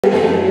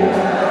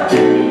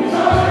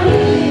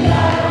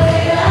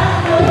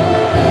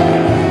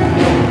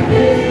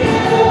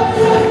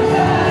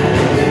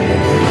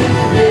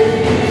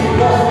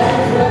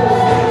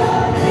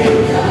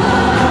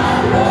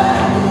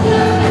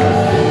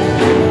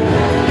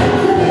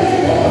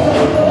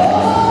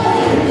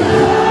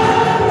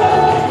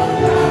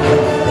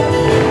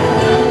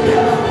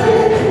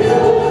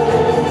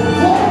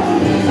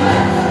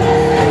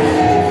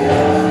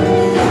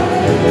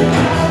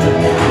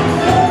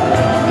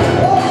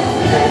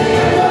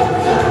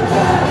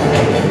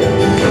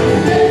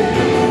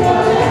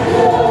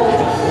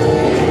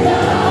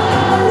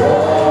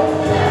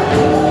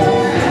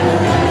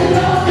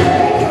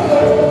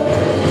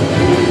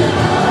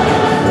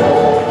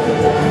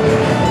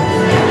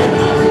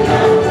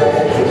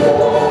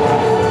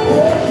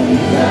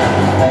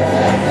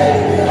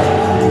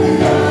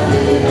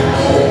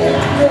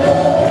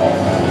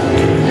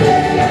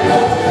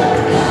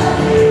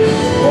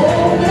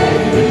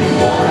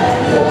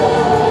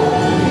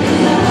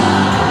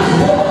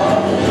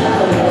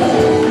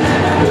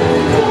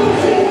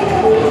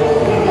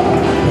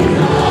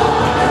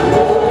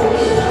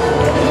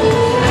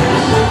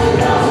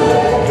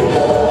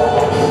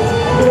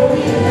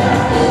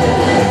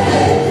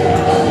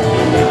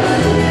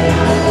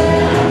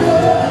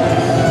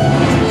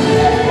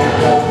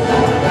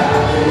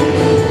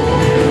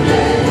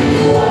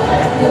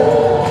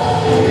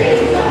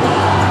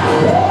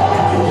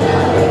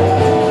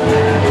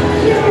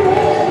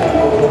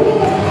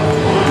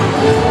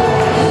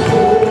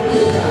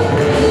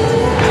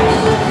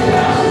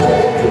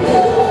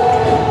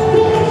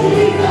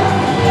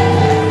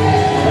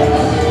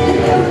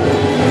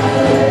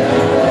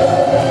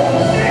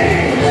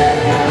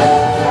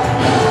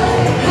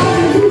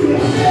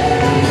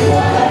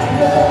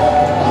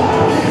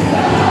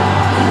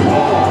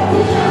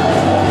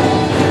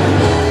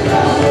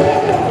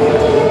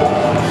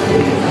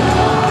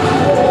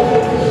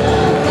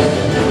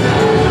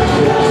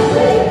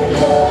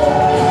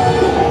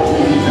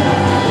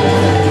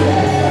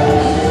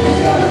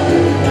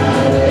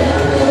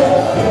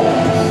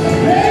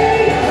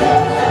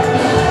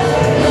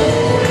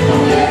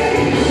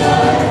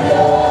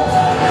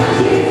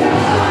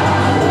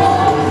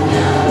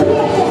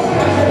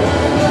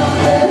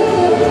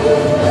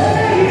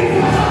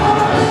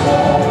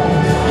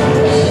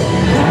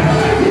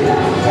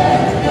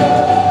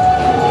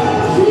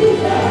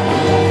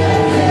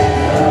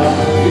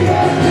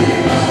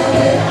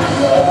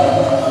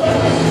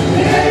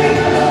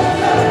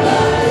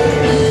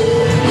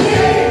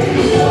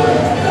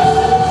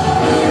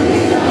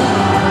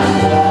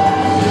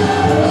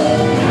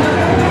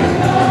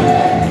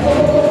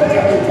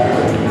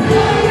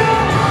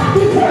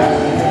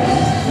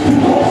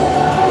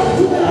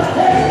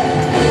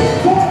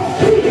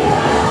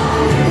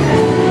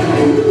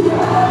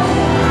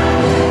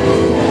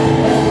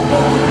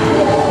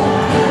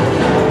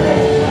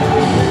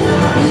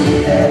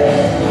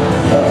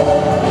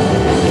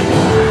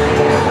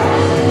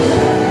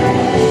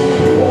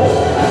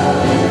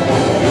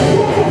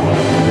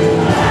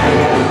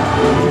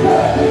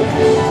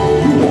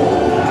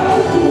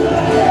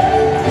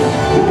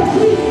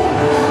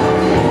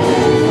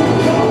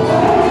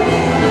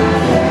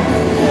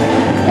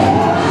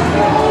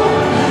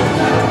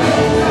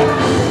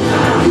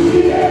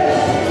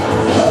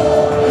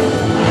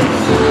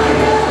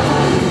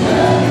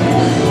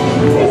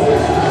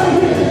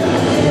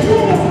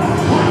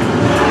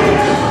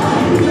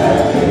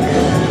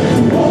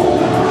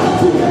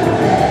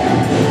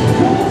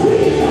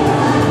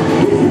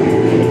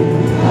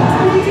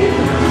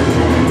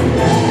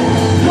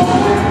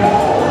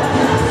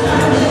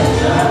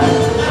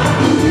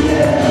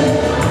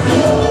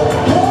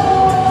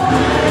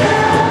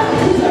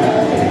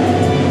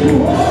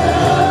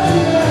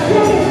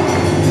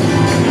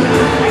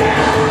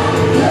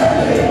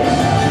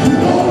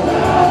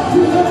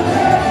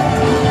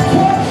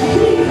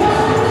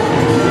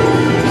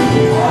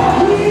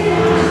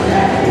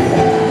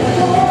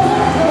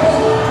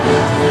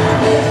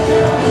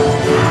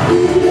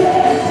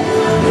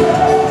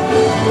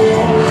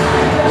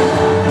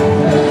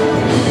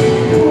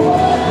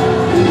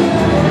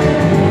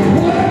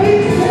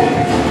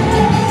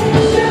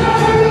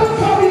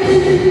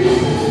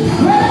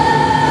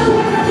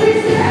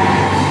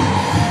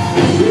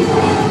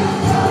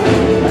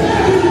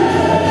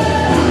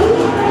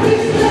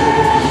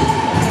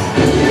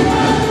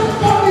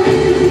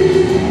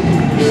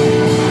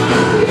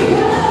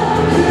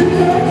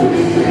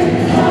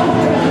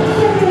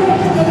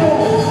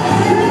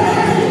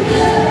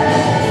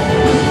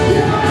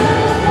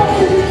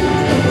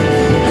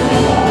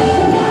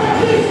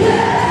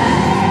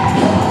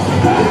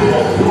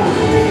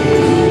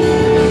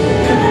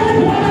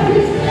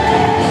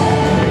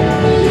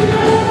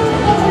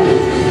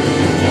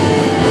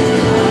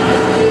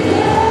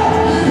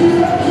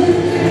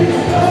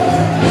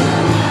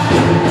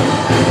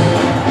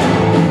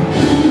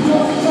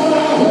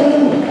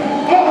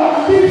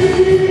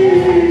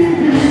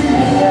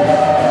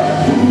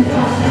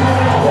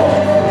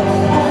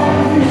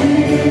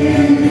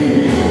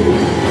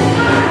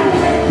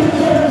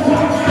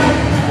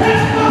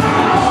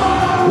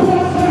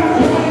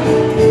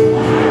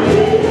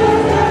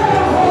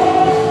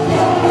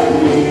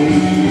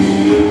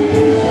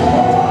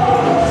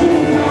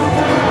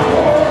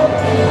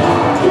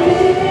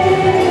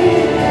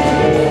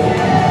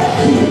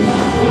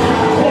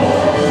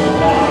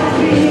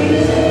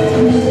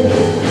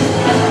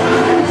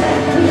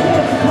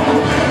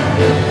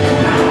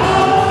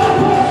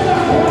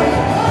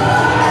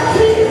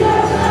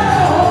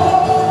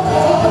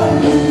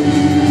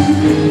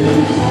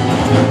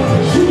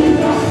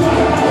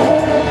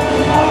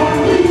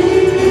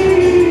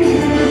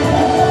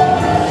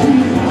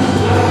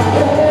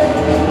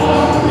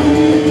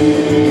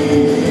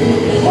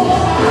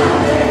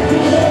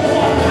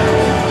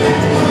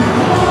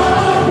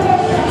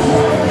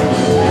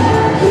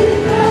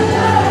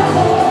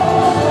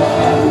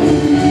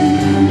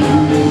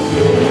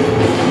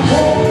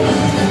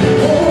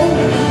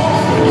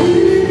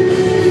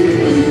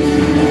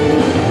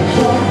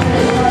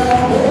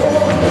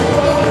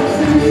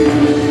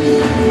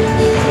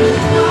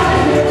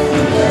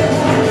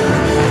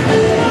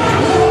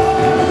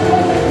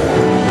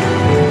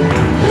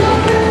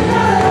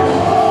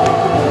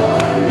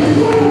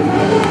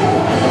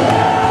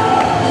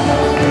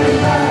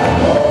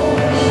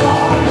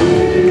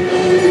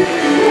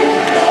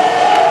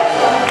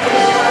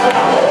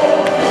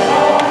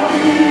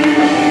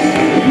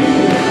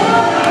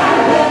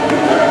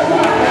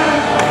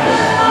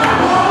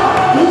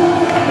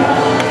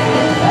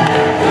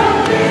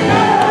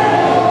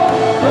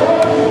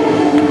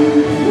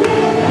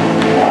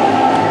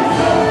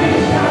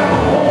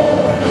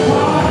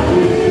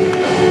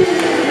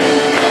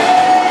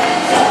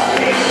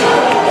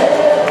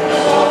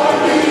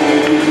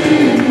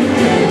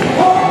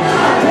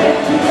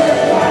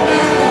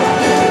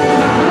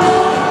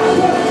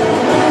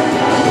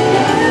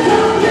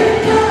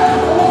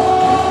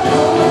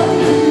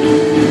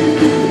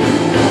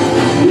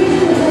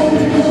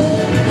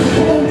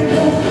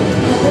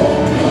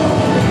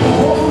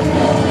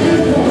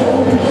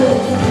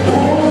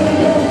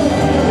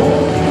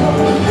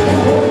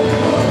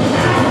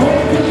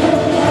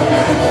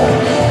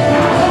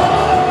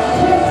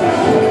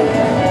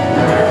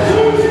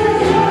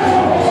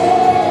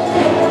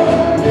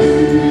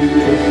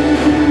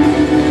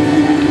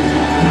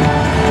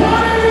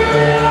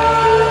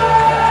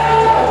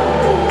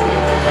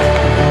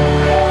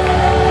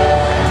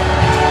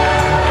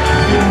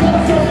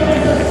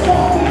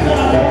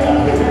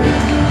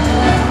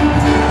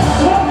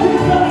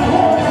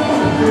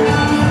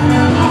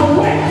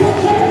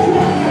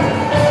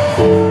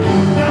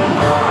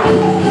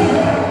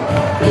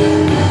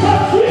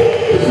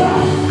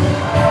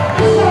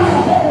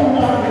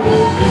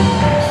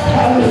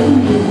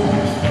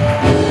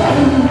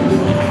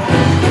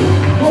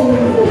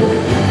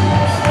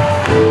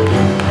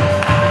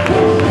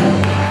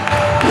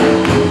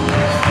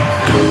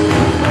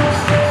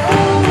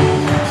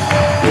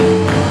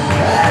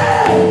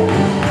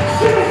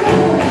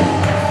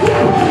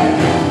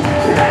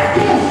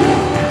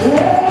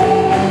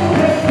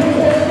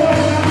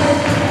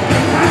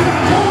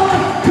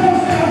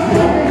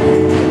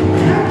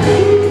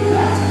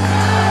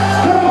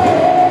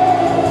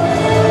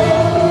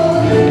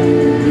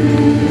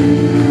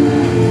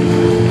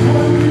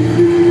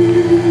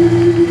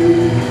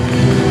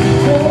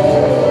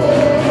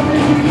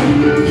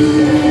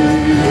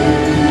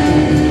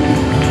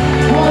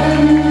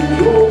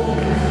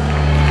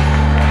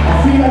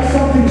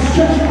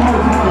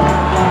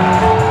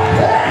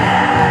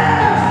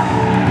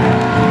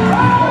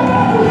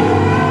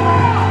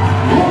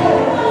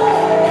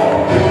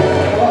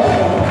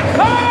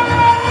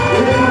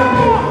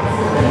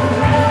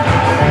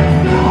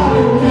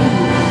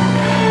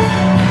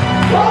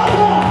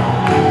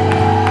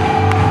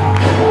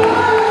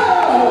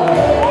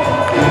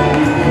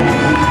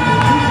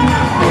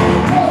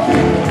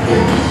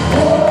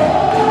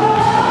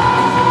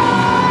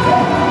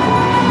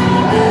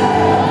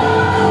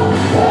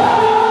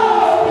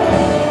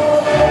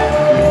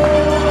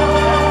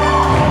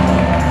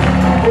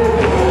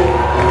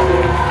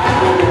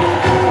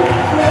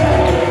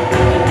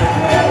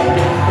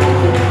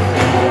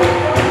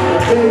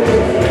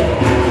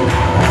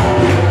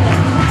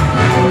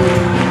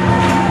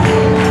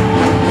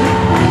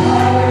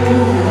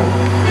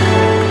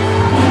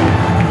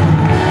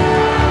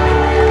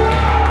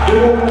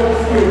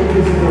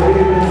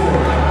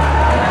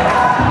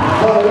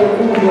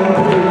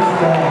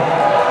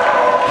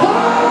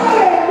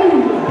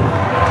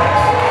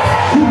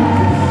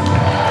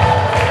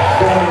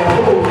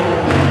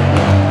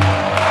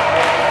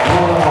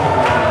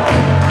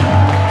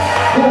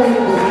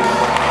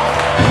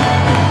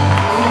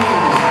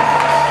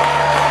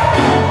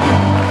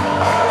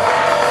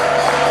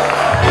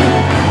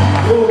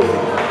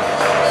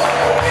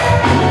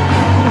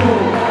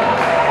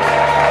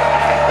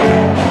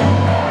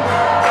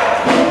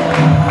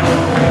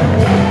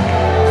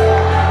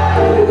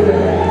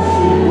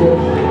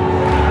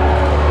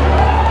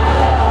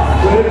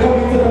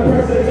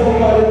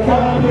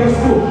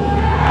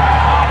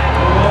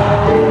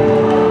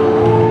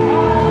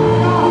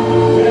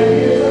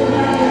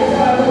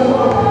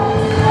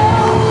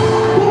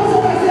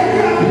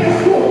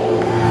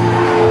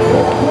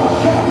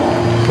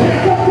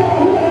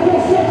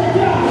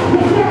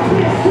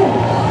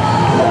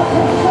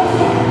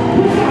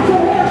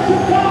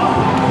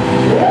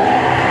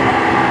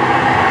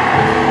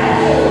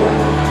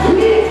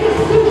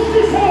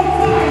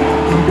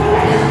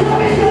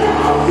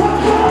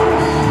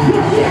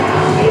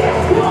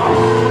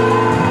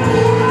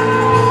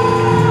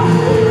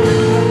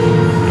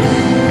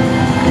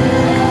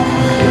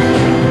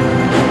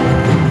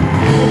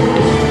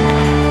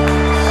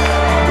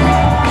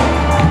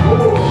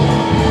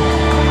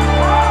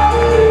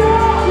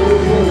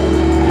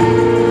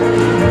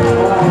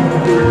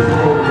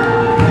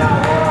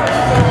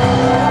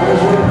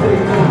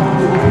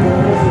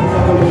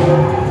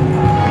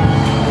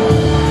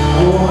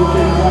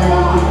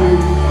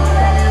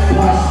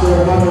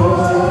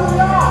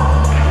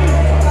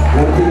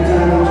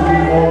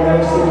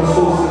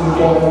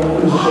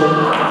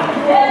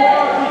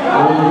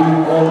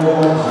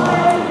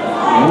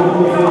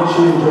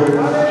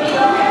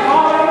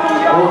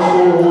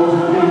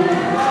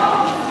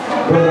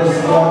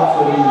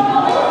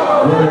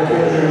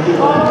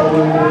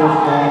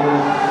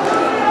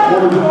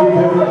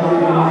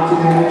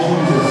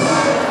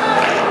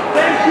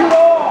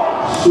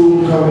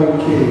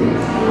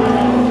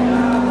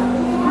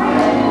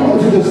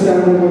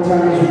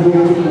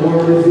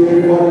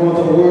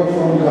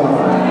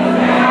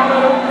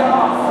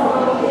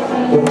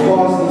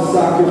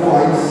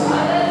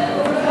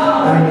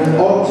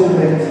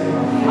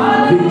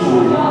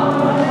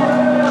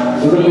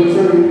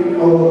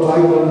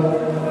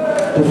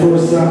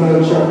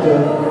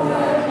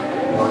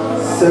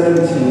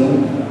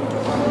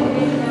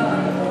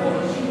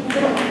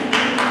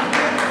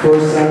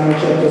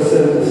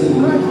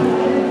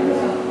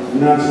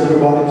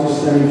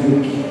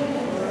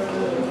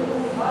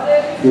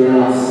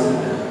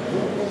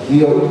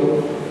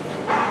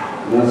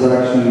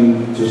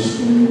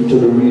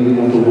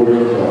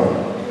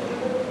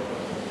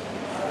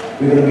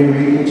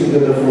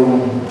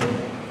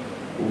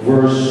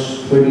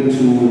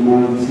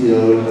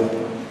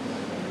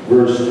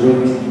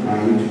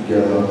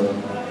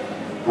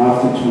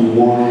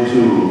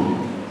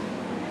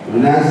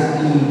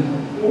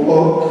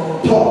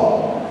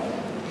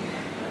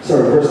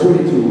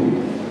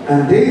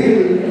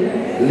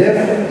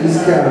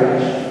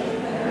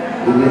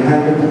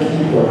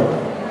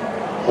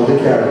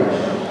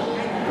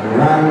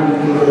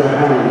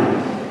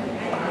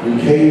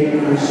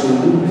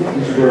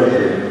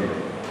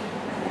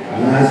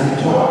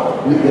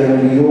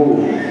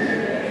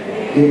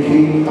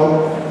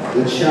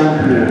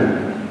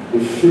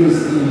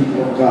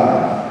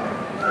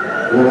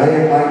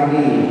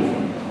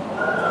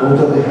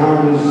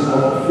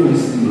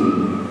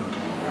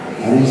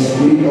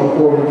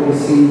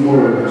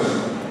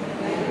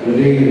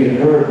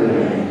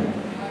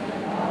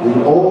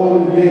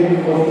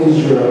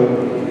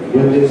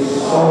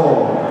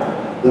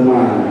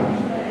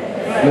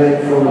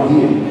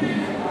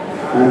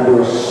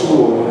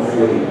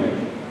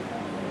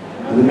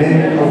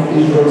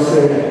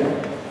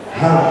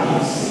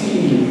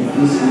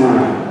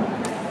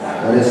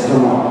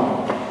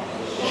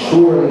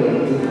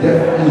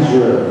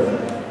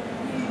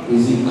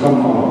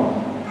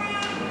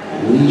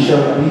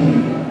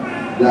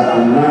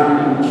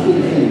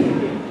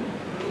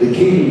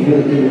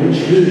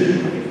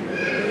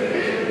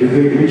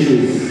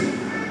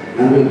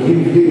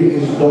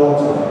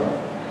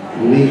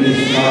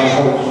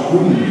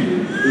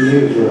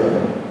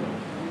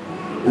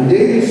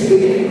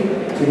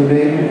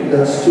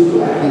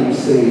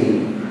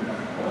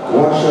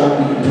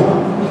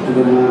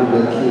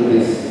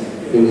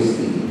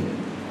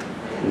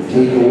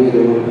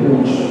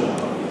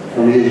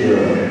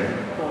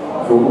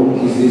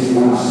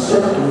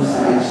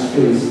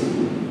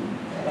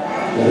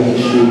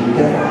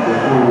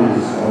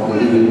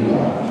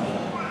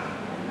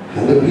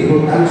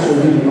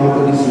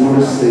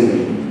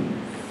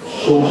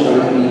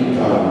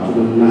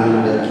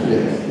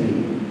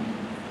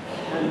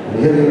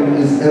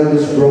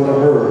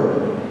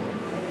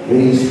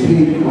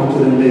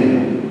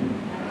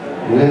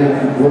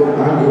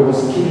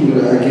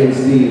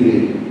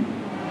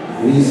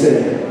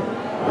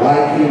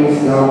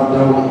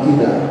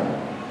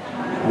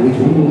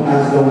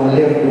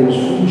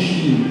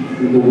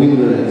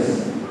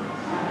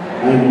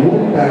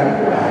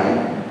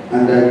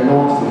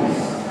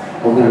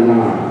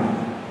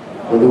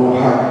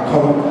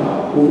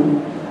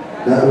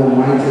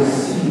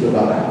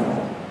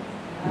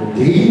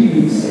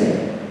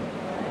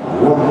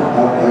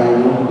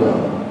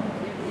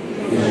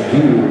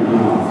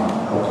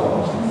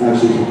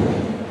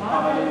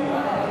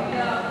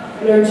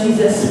Lord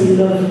Jesus, we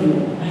love you.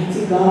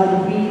 Mighty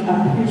God, we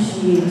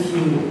appreciate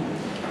you.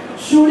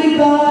 Truly,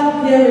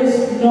 God, there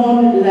is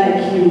none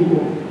like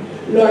you.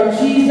 Lord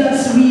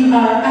Jesus, we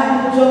are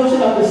at the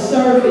junction of the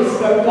service,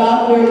 Lord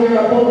God, where we're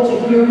about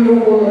to hear your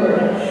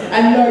word.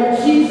 And Lord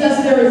Jesus,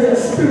 there is a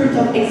spirit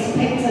of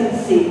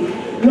expectancy.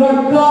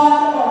 Lord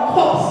God, our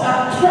cups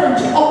are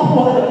turned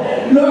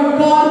upward. Lord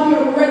God, we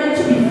are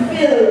ready to be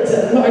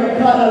filled, Lord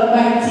God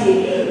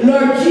Almighty.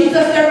 Lord Jesus,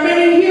 there are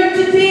many here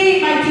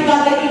today, mighty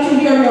God, that need to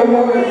hear your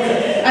words.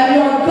 And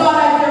Lord God,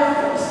 as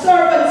your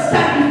servants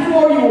stand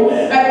before you,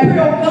 I pray,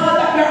 oh God,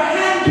 that your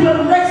hand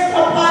will rest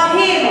upon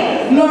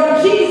him.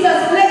 Lord Jesus,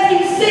 let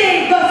him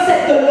say, thus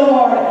said the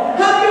Lord.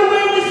 Have your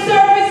way in the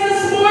service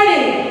this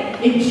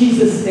morning. In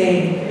Jesus'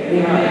 name,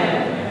 amen.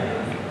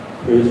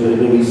 Praise God.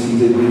 Let me see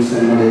the good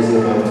somebody is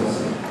about to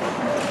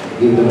say.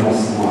 Give them a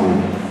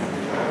smile.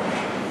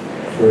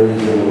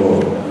 Praise the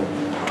Lord.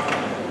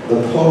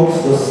 The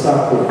cost of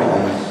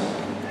sacrifice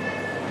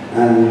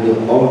and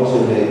the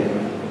ultimate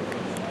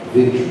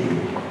victory.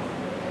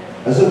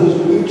 As I was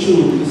going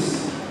through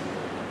this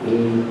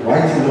and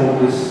writing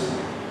out this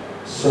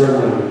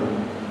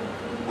sermon,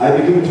 I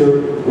began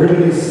to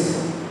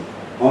reminisce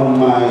on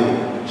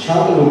my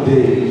childhood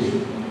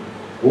days,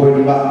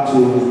 going back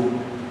to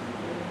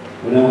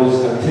when I was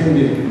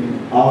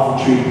attending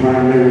Alpha Tree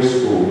Primary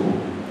School.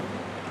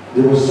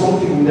 There was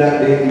something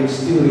that they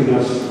instilled in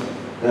us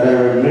that I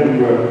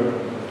remember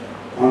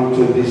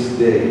unto this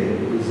day.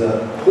 It's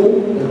a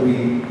quote that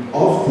we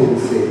often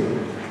say,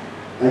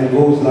 and it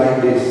goes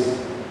like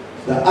this: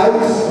 the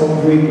eyes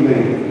of great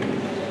men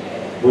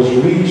was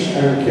reached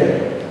and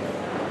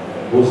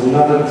kept, was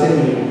not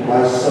attained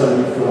by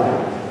sudden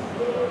flight,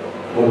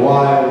 but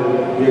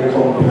while their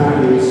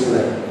companions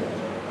slept,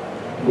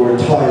 were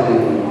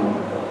toiling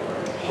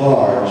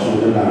hard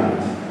through the night.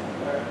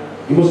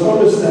 You must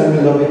understand,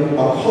 beloved, a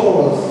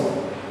cause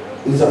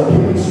is a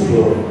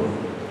principle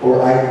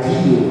or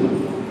ideal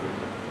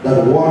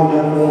that one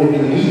not only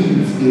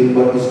believes in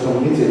but is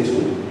committed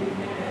to.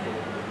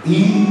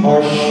 He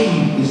or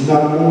she is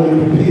not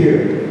only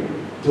prepared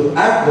to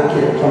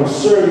advocate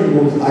concerning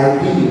those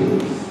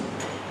ideals,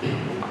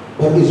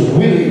 but is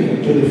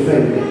willing to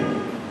defend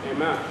them.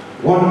 Amen.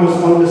 One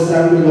must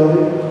understand,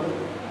 beloved,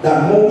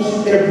 that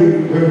most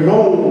every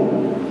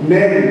renowned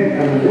men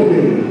and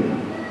women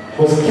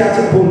was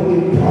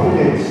catapulted in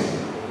prominence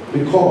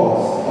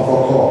because of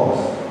a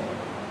cause.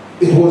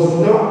 It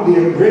was not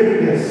their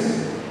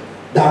greatness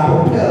that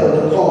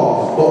propelled the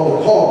cause, but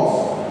the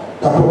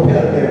cause that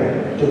propelled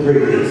them to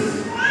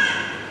greatness.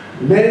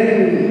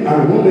 Men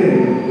and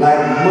women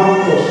like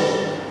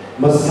Marcus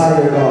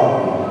Messiah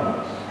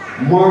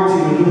Garvey,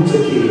 Martin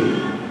Luther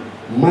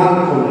King,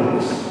 Malcolm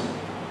X,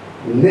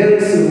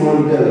 Nelson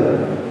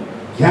Mandela,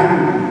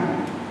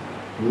 Gandhi,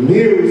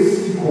 Mary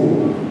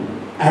Seacole,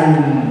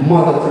 and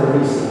Mother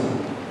Teresa.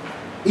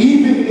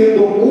 Even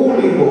in the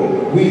Holy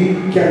Book, we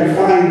can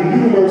find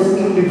numerous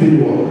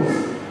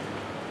individuals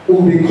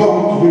who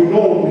become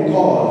renowned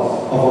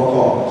because of a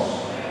cause.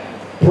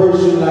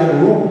 Persons like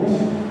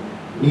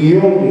Ruth,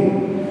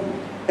 Naomi,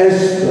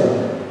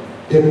 Esther,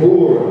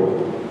 Deborah,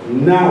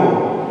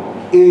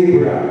 Noah,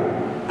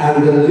 Abraham,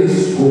 and the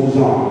list goes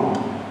on.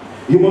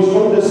 You must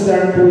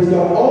understand, praise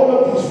God, all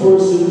of these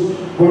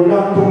persons were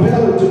not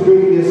propelled to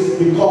greatness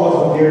because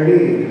of their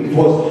name. It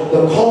was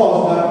the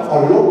cause that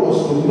allowed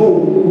us to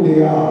know who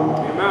they are.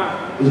 Amen.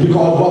 It's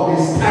because what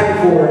they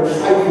stand for and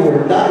fight for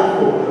and die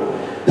for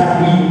that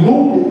we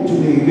know them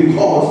today,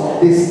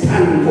 because they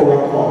stand for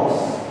a cause.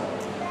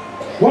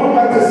 One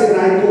writer said,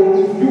 I quote,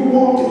 if you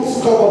want to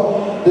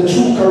discover the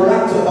true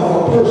character of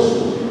a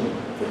person,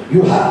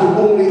 you have to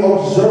only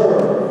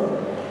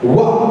observe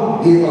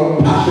what they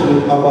are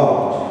passionate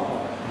about.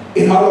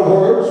 In other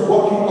words,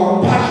 what you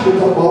are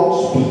passionate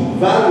about speaks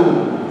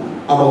value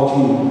about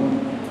you.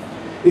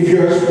 If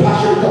you're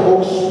passionate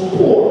about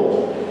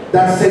sport,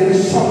 that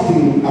says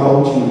something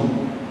about you.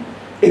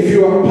 If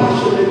you are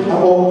passionate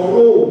about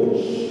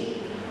clothes,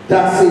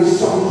 that says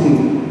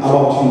something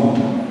about you.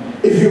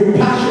 If you're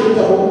passionate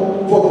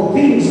about for the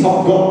things of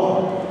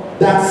God,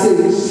 that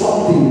says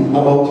something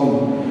about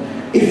you.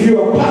 If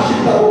you are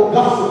passionate about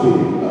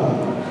gossiping,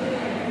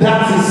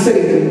 that is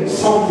saying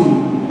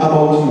something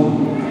about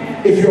you.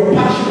 If you're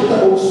passionate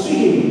about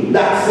singing,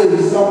 that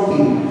says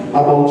something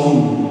about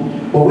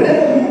you. But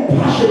whenever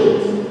you're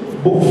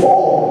passionate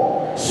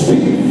before,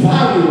 speak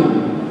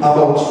value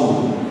about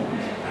you.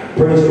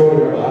 Praise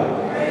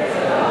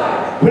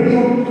God. When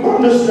you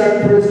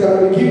understand, praise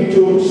God, begin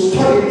to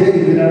study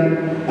David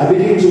and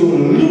begin to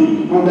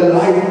look on the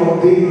life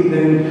of David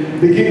and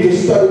begin to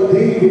study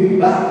David's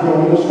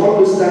background, you must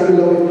understand,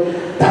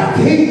 beloved, that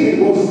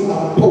David was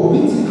a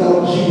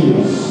political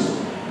genius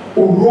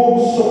who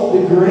wrote some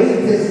of the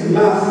greatest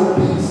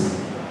masterpiece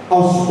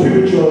of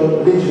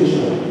spiritual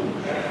literature.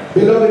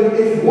 Beloved,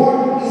 if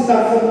one is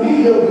not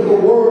familiar with the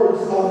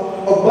words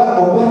of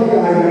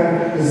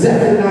Obadiah,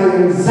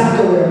 Zephaniah, and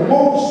Zechariah,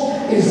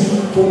 most is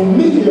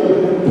familiar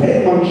with the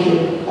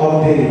penmanship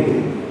of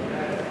David.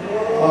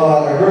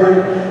 I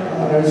heard,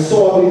 I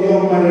saw the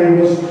young man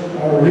who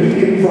was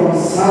reading from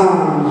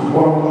Psalms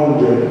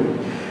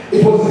 100.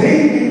 It was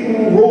David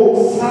who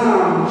wrote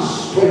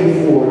Psalms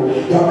 24.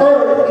 The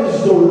earth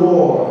is the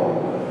Lord,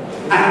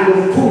 and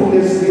the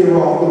fullness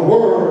thereof, the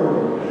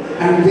world,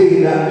 and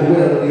they that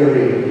dwell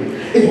therein.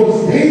 It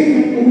was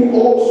David who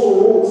also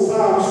wrote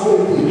Psalms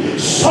 20.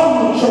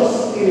 Some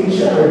trust in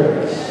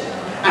chariots,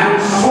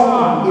 and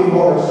some in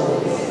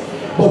horses.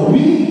 But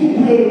we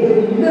will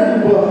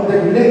remember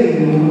the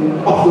name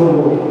of the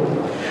Lord.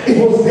 It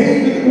was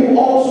David who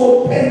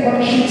also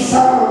penmanship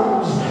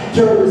Psalms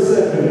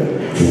 37.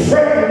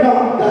 Fret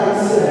not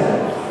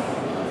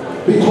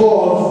thyself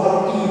because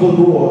of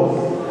evildoers,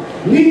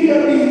 neither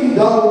be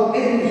thou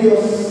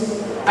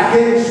envious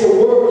against the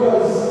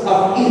workers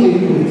of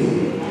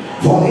iniquity,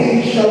 for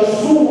they shall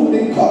soon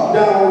be cut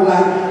down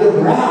like the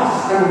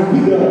grass and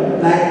wither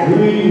like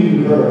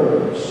green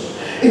herbs.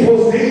 It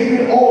was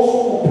David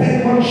also who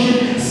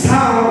penmanship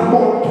Psalm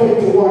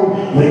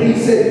 121 when he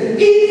said,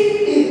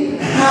 if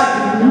it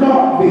had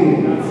not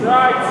been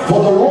for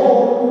the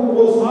Lord who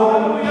was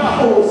on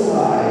our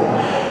side,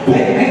 when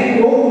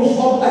men rose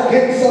up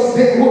against us,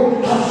 they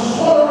would have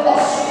swallowed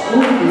us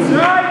quickly.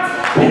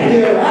 When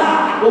their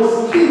wrath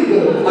was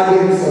kindled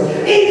against us,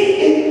 if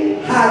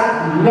it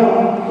had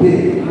not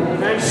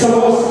been. Some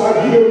of us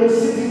are here and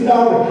sitting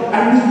down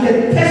and we can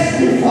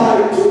testify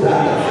to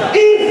that.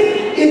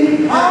 If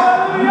it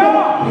had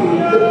not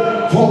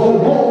been for the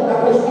Lord that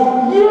was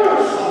on your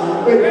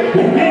side,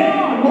 when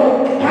men were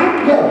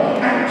anger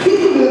and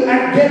kindled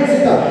against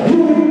it, you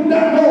would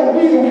not know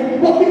real,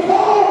 but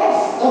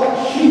because of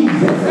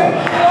Jesus.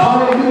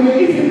 Hallelujah.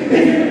 If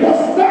it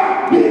was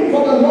not been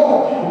for the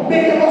Lord,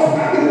 many of us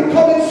might be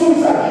committing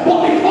suicide, but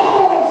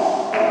because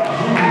of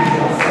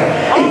Jesus.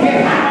 If it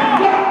had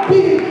not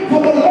been for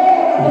the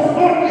Lord was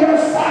on your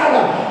side,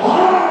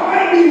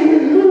 maybe you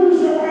will lose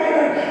your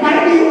mind,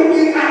 maybe you will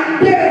be at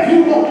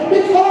Bellevue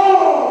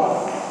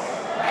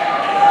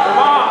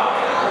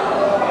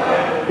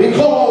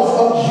because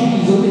of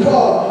Jesus.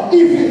 Because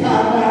if it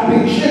had not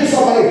been, shake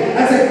somebody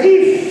and say,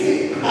 if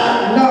it had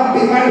not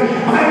been, maybe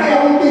I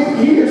would be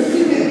here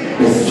sitting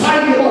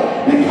beside you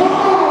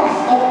because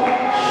of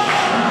Jesus.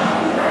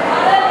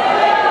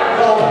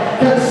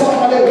 Can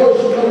somebody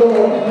worship the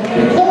Lord?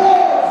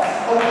 Because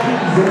of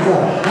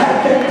Jesus. I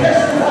can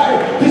testify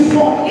this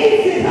morning,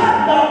 if it had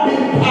not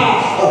been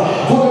passed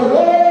for the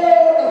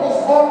Lord that was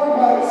on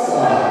my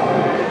side,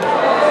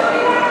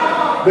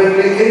 when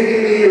the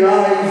enemy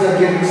rise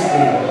against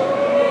me,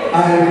 I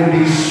will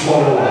be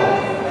swallowed up.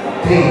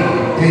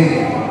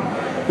 David.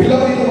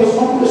 Beloved, you must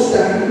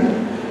understand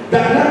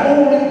that not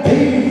only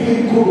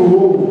David could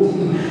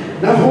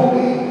write, not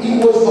only he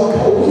was a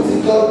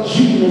political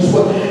genius,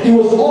 but he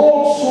was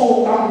also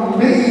an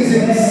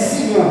amazing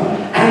singer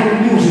and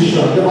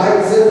musician. The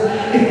Bible says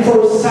in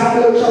 1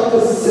 Samuel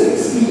chapter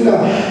 16, the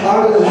latter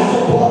part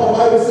of the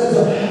Bible says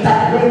that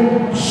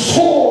when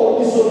Saul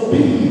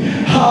disobeyed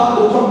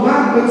the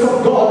commandments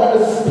of God,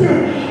 and the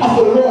Spirit of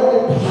the Lord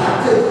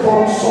departed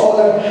from Saul,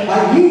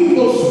 and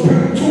evil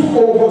spirit took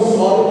over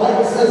Saul. The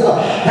Bible says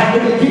that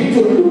they began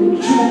to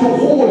look through the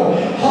whole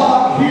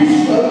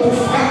Israel to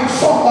find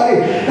somebody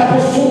that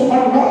was so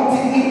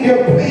anointed in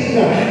their pain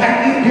and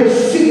in their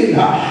sin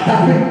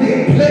that when they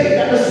played,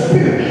 that the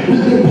Spirit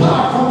will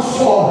depart from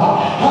Saul.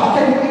 How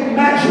can you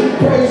imagine,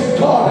 praise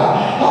God,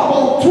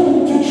 about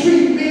 2 to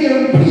 3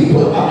 million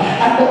people,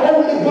 and the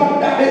only one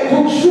that they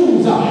could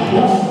choose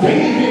was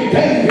David,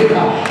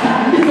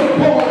 that little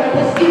boy that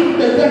was in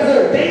the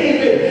desert,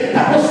 David,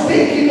 that was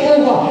taking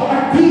over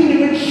and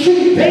dealing with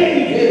sheep,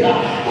 David,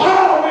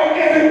 where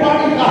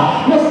everybody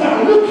was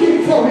not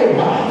looking for him.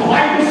 The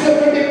Bible said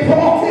when they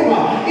brought him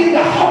in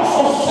the house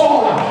of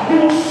Saul, he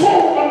was so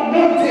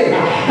anointed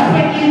that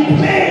when he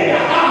played the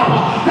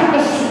harp, that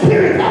the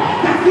spirit,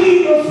 that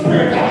evil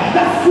spirit,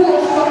 that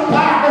force of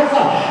darkness,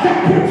 that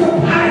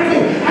principality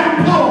and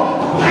power,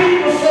 the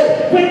Bible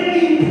said when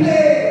he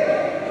played,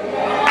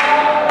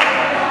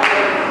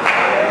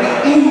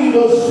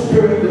 evil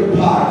spirit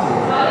departed.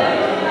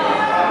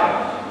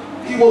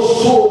 He was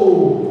so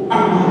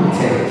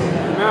anointed.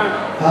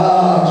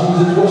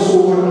 Jesus was so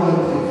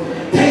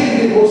anointed.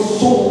 David was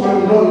so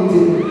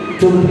anointed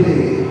to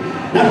play.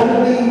 Not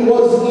only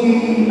was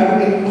he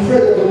an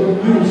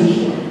incredible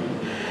musician,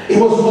 he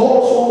was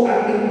also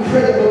an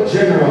incredible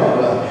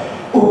general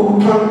who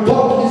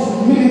conducted his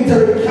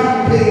military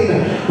campaign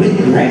with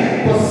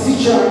great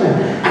precision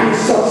and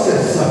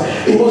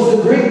success. It was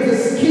the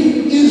greatest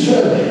king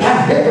Israel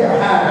has ever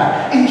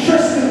had.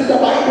 Interestingly, the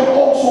Bible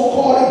also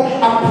called him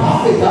a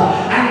prophet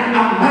and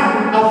a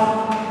man of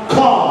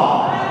God.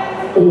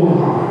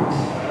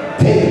 Oh,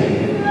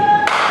 David.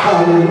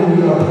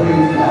 Hallelujah,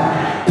 praise God.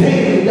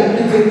 David, that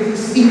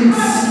is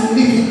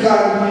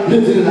insignificant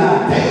little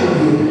lad.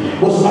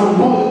 David was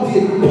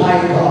anointed by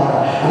God.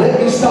 And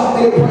let me stop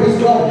there, praise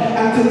God,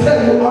 and to tell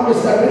you,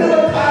 understand,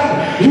 whenever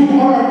time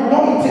you are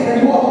anointed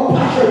and you have a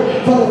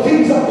passion for the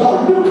things of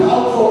God, look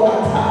out for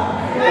attack.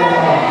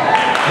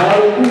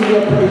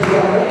 Hallelujah, praise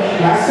God.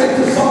 And I said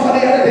to somebody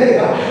the other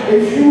day,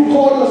 if you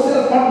call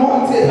yourself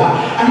anointed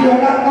and you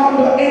are not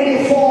under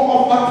any form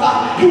of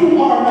attack,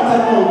 you are not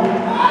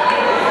anointed.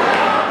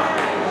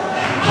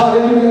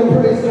 Hallelujah,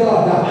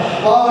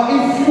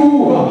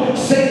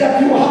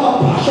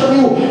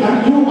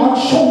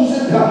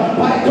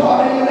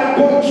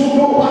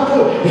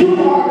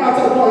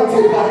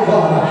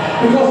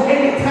 Because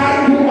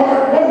anytime you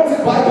are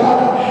anointed by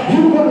God,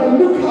 you're going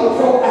to look out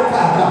for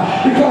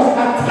attack. Because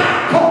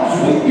attack comes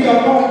with the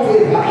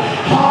anointing.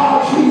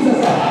 Jesus.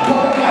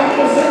 But the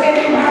Bible says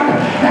any man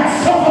that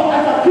suffers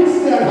as a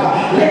Christian,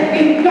 let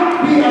him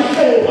not be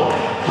ashamed.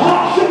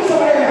 Shake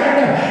somebody hand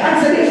and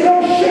say there's no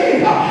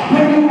shame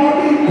when you are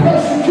being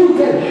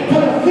persecuted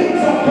for the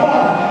things of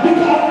God.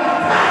 Because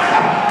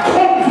attack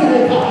comes with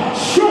it.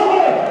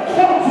 Surely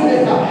comes with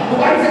it. The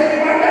Bible says any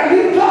man that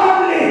lives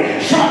godly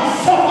shall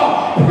suffer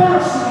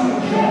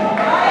persecution.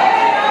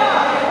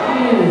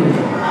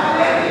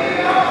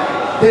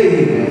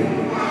 David.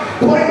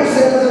 The Bible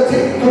says, as I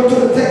go to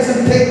the text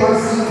and take my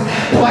seat,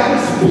 the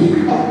Bible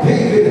speaks of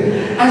David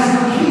as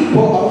the keeper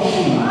of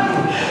sheep.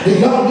 The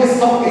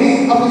youngest of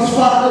his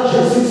father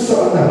Jesse's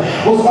son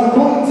was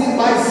anointed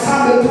by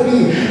Samuel to be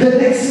the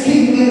next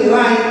king in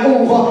line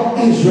over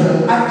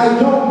Israel. At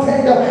a young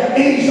tender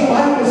age, the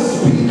Bible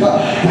speaks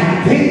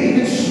that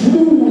David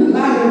slew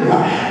lion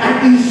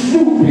and he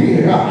slew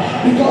bear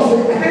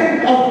because the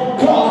hand of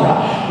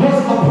God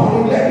was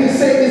upon him. Let me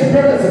say this,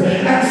 brothers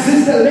and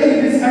sisters,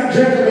 ladies and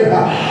gentlemen,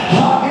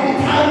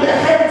 anytime the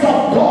hands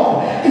of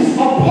God is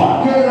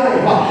upon your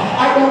life,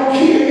 I don't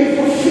care if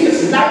you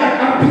face lion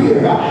and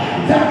bear,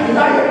 that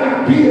lion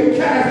and bear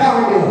cannot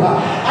harm you.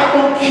 I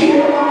don't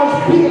care how much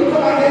bear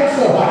come against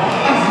you,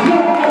 as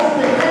long as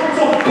the hands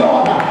of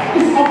God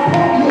is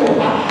upon you,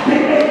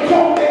 they may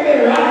come, they may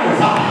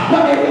rise,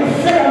 but they will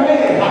fade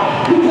away,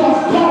 because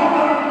God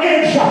has an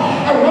edge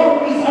around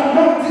his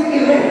anointed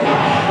elect.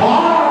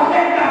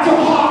 Let not your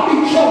heart be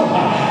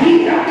troubled. He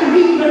that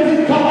believeth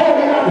in God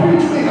and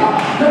preach with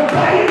the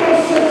Bible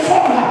says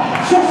some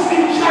just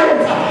in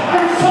chariots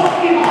and some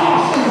in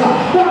horses,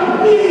 but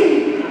we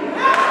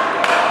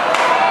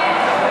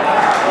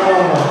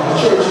the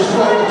church is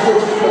right, the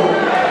church is right.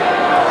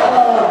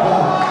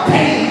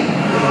 David.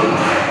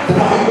 The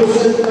Bible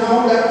says now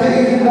that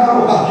David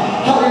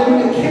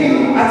hallelujah,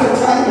 came at a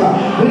time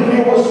when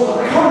there was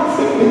a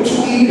conflict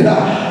between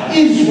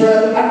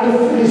Israel and the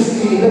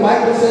Philistines. The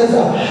Bible says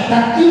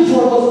that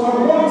Israel was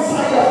on one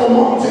side of the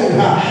mountain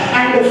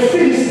and the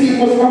Philistine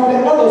was on the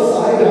other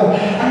side,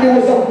 and there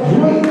was a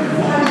great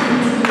valley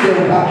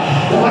between them.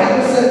 The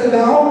Bible says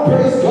now,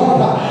 praise God,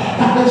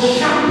 that the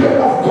champion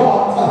of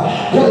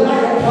God,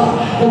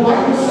 Goliath, the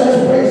Bible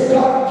says, praise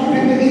God,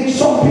 giving me each.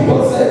 Some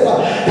people says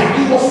that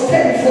he was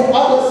 10 foot,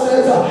 others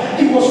says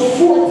he was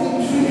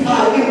 14 feet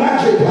high.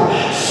 Imagine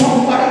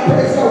somebody,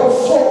 praise God,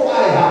 was so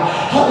high,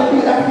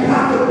 hallelujah, that we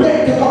have to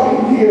beg to come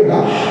in here.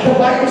 The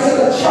Bible says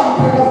the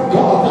champion of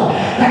God,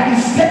 that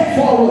he stepped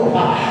forward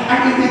and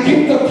he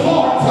began to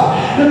taunt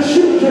the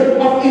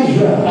children of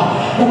Israel.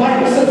 The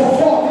Bible says for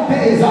 40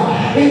 days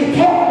he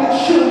taught the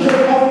children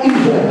of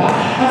Israel.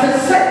 As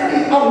a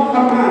suddenly out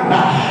a man,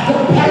 the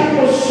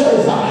Bible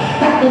says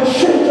that the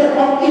children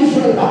of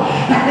Israel,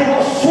 that they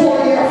were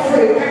sorely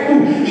afraid.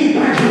 Can you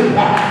imagine?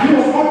 You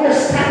must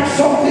understand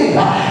something,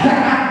 that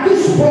at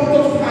this point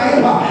of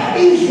time,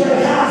 Israel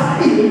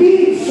has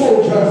elite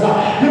soldiers.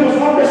 You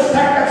must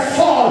understand that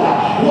Saul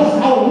was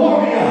a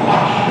warrior.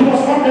 You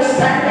must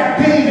understand that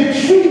David,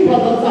 three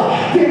brothers,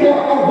 they were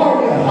a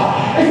warrior.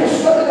 If you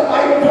study the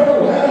Bible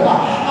very well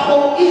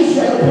about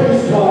Israel,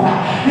 praise God,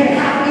 they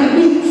have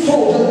elite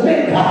soldiers,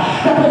 men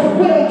that was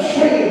well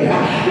trained,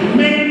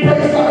 men,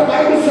 praise God. The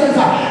Bible says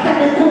that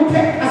they could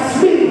take a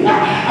sling,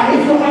 and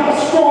if you have a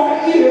strong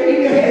ear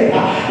in your head,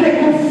 they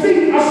could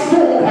feed a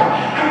stone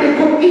and they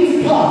could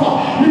eat it off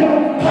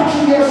without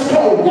touching your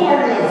skull.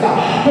 Warriors,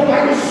 the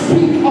Bible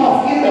speaks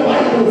of in the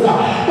Bible,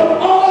 but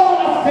all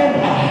of them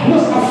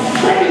was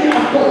afraid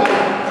of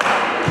Goliath.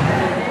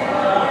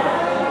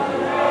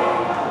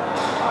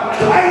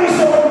 The Bible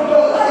says when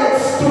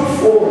Goliath stood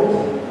forward,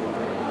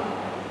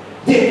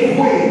 they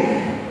quaked,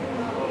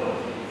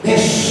 they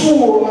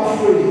swore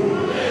afraid.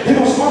 They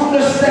must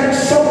understand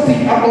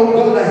something about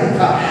Goliath,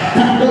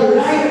 that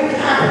Goliath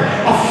had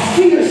a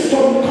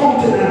fearsome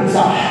countenance.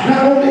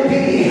 Not only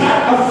did he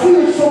have a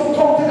fearsome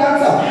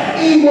countenance,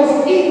 he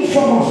was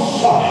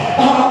infamous.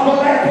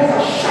 Goliath was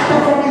a shatter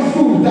from his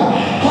root.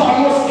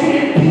 He was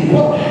killing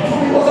people when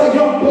he was a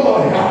young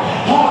boy.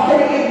 Can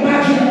you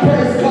imagine,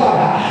 praise God,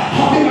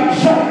 having a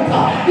giant?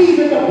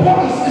 Even the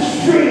police is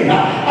afraid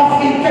of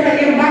him. Can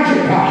you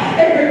imagine?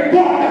 Every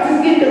dog that is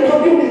in the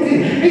community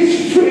is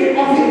afraid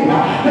of him.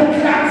 The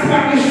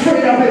clansman is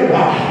afraid of him.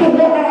 The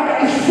woman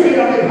is afraid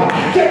of him.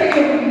 Can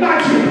you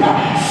imagine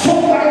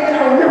somebody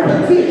with a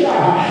reputation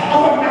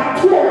of a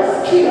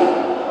notorious killer?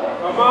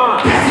 Come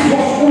on. That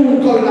was who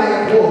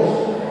Goliath was.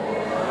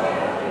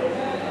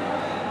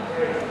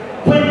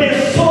 When they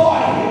saw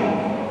him,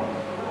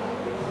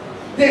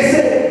 they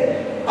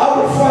said, I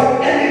would fight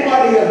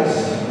anybody else,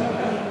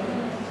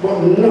 but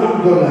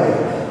not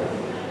Goliath.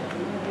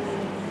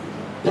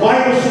 The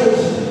Bible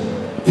says,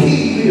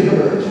 David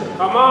heard.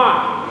 Come on.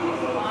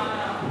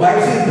 The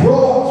Bible says, he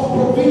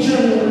brought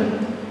provision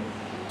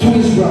to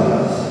his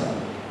brothers.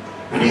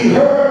 And he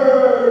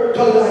heard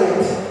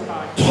Goliath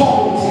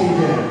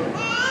taunting them.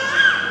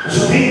 And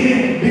so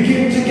David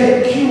began to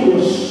get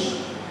curious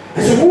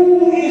and said,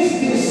 who is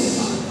this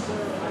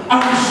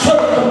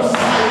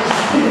uncircumcised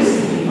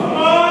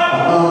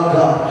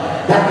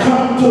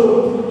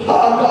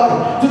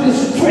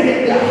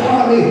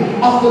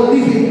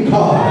living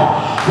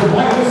God. The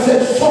Bible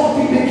says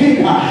something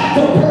began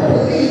to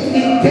percolate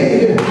in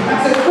David and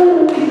said,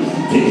 who is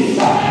this?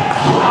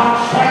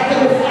 Trying to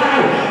defy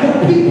the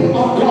people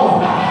of God.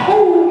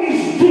 Who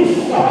is this?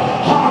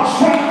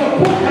 Trying to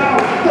put down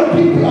the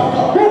people of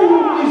God. Who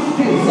is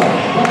this? The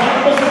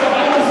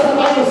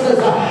Bible says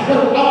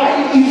that I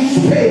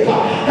is spake,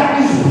 that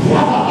is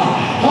brother.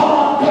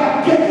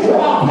 God get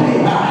robbed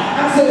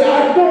and say, I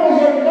know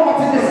you're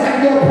naughtiness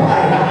and your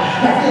pride,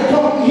 that you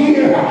come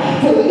here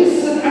to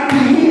listen and to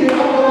hear of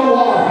the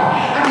Lord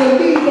and to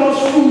lead those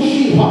few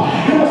sheep. You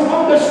must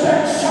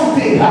understand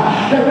something,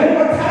 that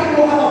whenever time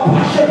you have a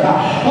passion,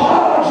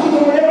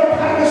 Jesus, whenever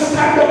time you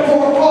stand up for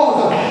a cause,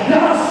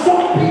 there are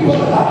some people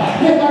that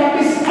are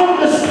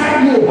misunderstand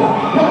you. There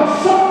are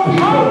some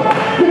people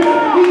who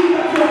believe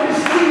that you are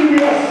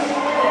mysterious.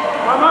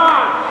 Come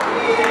on.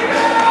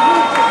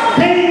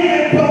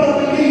 David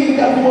probably believed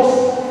that he was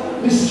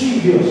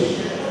mischievous.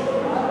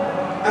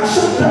 And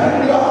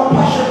sometimes they have a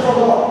passion for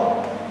God.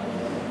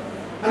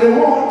 And they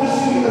want to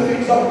see the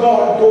things of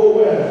God go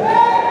well.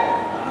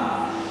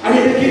 And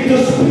they begin to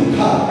speak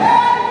out.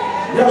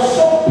 There are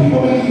some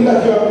people believe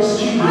that you are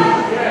mischievous.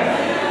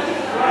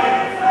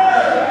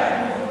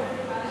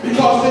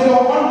 Because they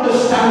don't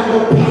understand the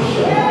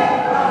passion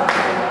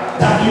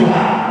that you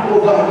have. Oh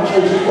God, the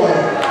church is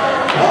quiet.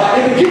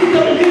 They begin to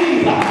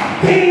believe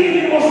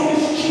David was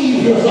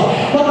mischievous,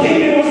 but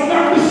David was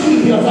not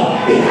mischievous.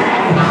 He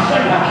had a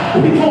passion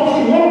because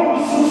he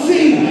wanted to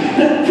see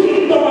the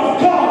kingdom of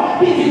God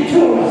be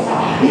victorious.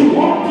 He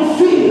wanted to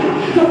see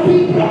the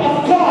people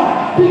of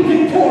God be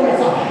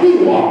victorious. He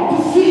wanted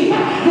to see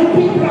the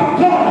people of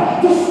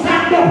God to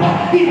stand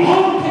up in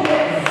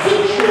ultimate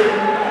victory.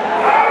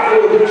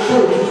 Oh, the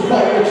church is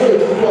quiet. The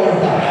church is quiet.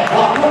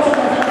 I'm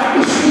not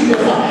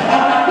mischievous.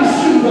 I'm not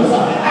mischievous. I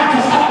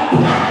just have a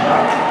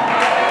passion.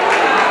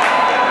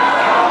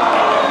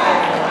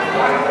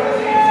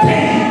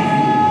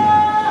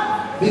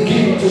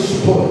 Begin to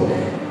spoil.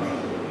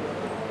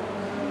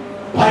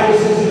 Bible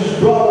says his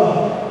brother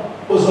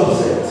was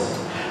upset.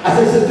 As I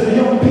said to the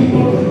young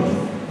people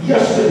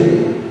yesterday,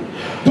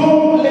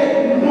 don't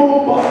let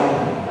nobody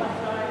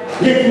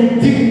let you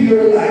dim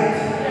your light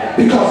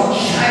because it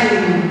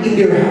shines in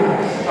their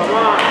eyes.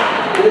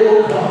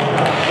 Oh God.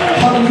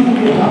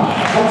 Hallelujah.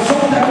 And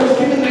sometimes I was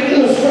giving an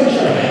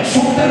illustration.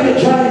 Sometimes you're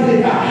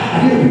driving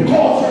and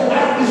because your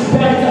light is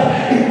brighter,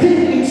 it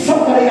didn't in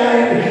somebody's eye.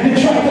 They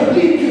try to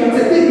lead you and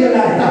say, dim your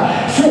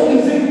light. So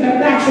it's in the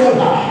natural.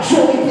 So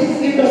it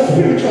is in the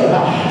spiritual.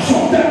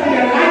 Sometimes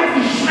your light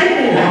is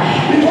shining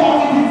because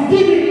it is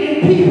dimming in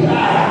people's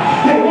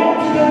eyes. They want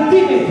you to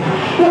dim it.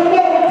 But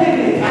don't dim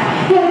it.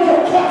 Don't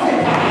cut it.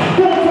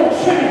 Don't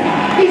trim it.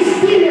 It's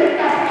there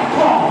at the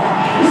call.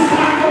 It's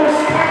time for us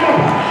to stand up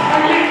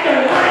and let the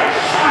light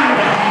shine.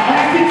 And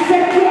I can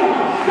say to you,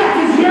 that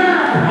is your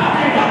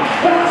problem.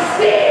 But I'm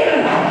still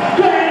going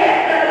to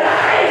let the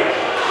light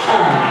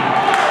shine.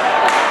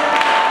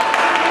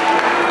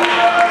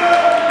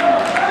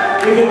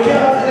 If you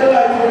can't see the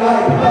light, you're not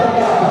put out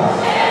the house.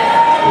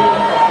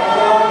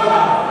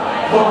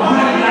 But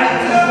my light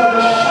is going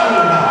to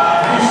shine.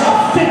 It's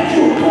affect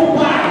you too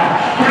bad.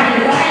 My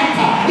light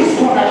is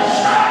going to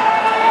shine.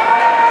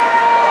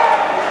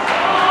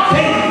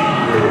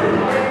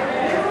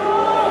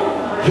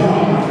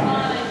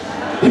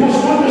 You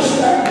must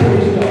understand,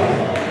 praise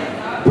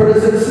God,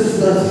 brothers and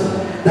sisters,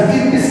 that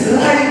in this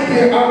life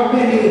there are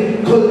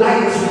many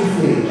Goliaths we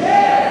face.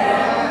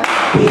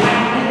 We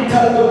have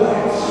mental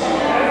Goliaths.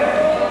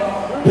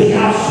 We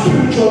have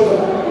spiritual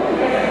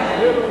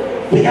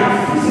Goliaths. We have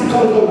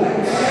physical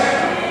Goliaths.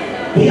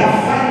 We have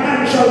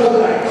financial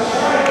Goliaths.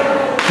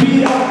 We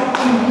have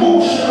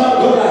emotional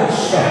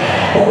Goliaths.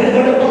 But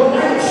whenever the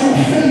Goliaths you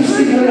face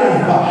in your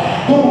life,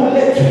 don't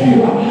let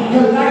you